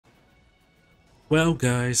Well,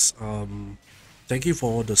 guys, thank you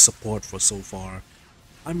for all the support for so far.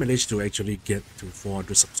 I managed to actually get to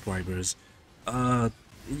 400 subscribers. Uh,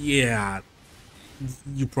 yeah,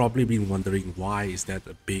 you probably been wondering why is that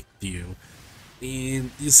a big deal.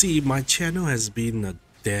 And you see, my channel has been a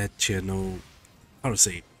dead channel, how to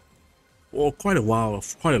say, for quite a while,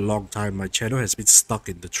 for quite a long time. My channel has been stuck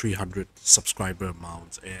in the 300 subscriber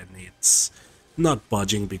amount, and it's not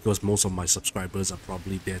budging because most of my subscribers are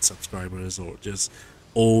probably dead subscribers or just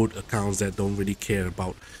old accounts that don't really care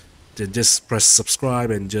about. They just press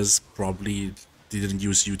subscribe and just probably didn't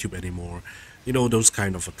use YouTube anymore. You know, those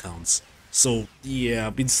kind of accounts. So yeah,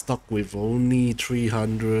 I've been stuck with only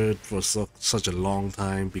 300 for such a long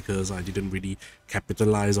time because I didn't really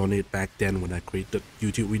capitalize on it back then when I created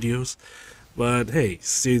YouTube videos. But hey,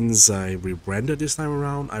 since I rebranded this time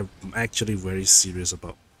around, I'm actually very serious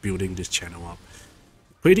about building this channel up.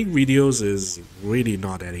 Creating videos is really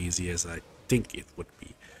not that easy as I think it would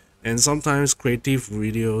be. And sometimes creative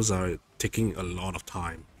videos are taking a lot of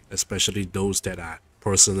time, especially those that I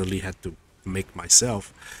personally had to make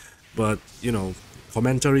myself. But, you know,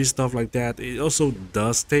 commentary stuff like that, it also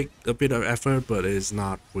does take a bit of effort, but it's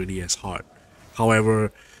not really as hard.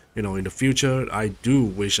 However, you know, in the future, I do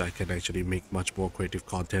wish I can actually make much more creative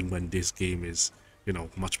content when this game is, you know,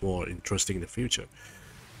 much more interesting in the future.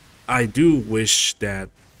 I do wish that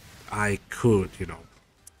I could, you know,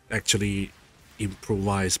 actually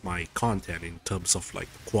improvise my content in terms of like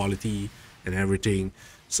quality and everything.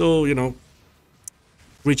 So, you know,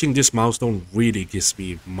 reaching this milestone really gives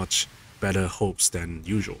me much better hopes than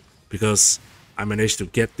usual because I managed to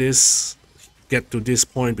get to this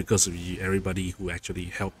point because of everybody who actually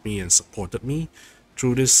helped me and supported me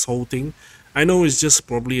through this whole thing. I know it's just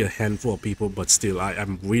probably a handful of people, but still,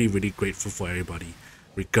 I'm really grateful for everybody,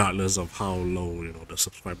 regardless of how low the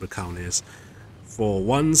subscriber count is. For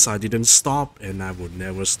once, I didn't stop, and I would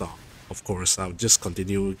never stop. Of course, I'll just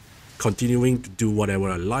continuing to do whatever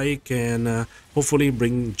I like, and hopefully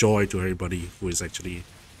bring joy to everybody who is actually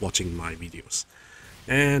watching my videos.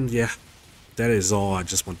 And yeah, that is all I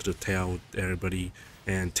just wanted to tell everybody.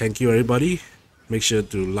 And thank you, everybody. Make sure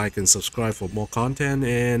to like and subscribe for more content,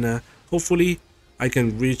 and hopefully I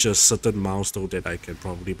can reach a certain milestone that I can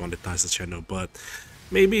probably monetize the channel, but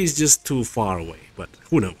maybe it's just too far away, but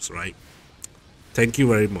who knows, right? Thank you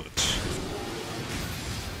very much.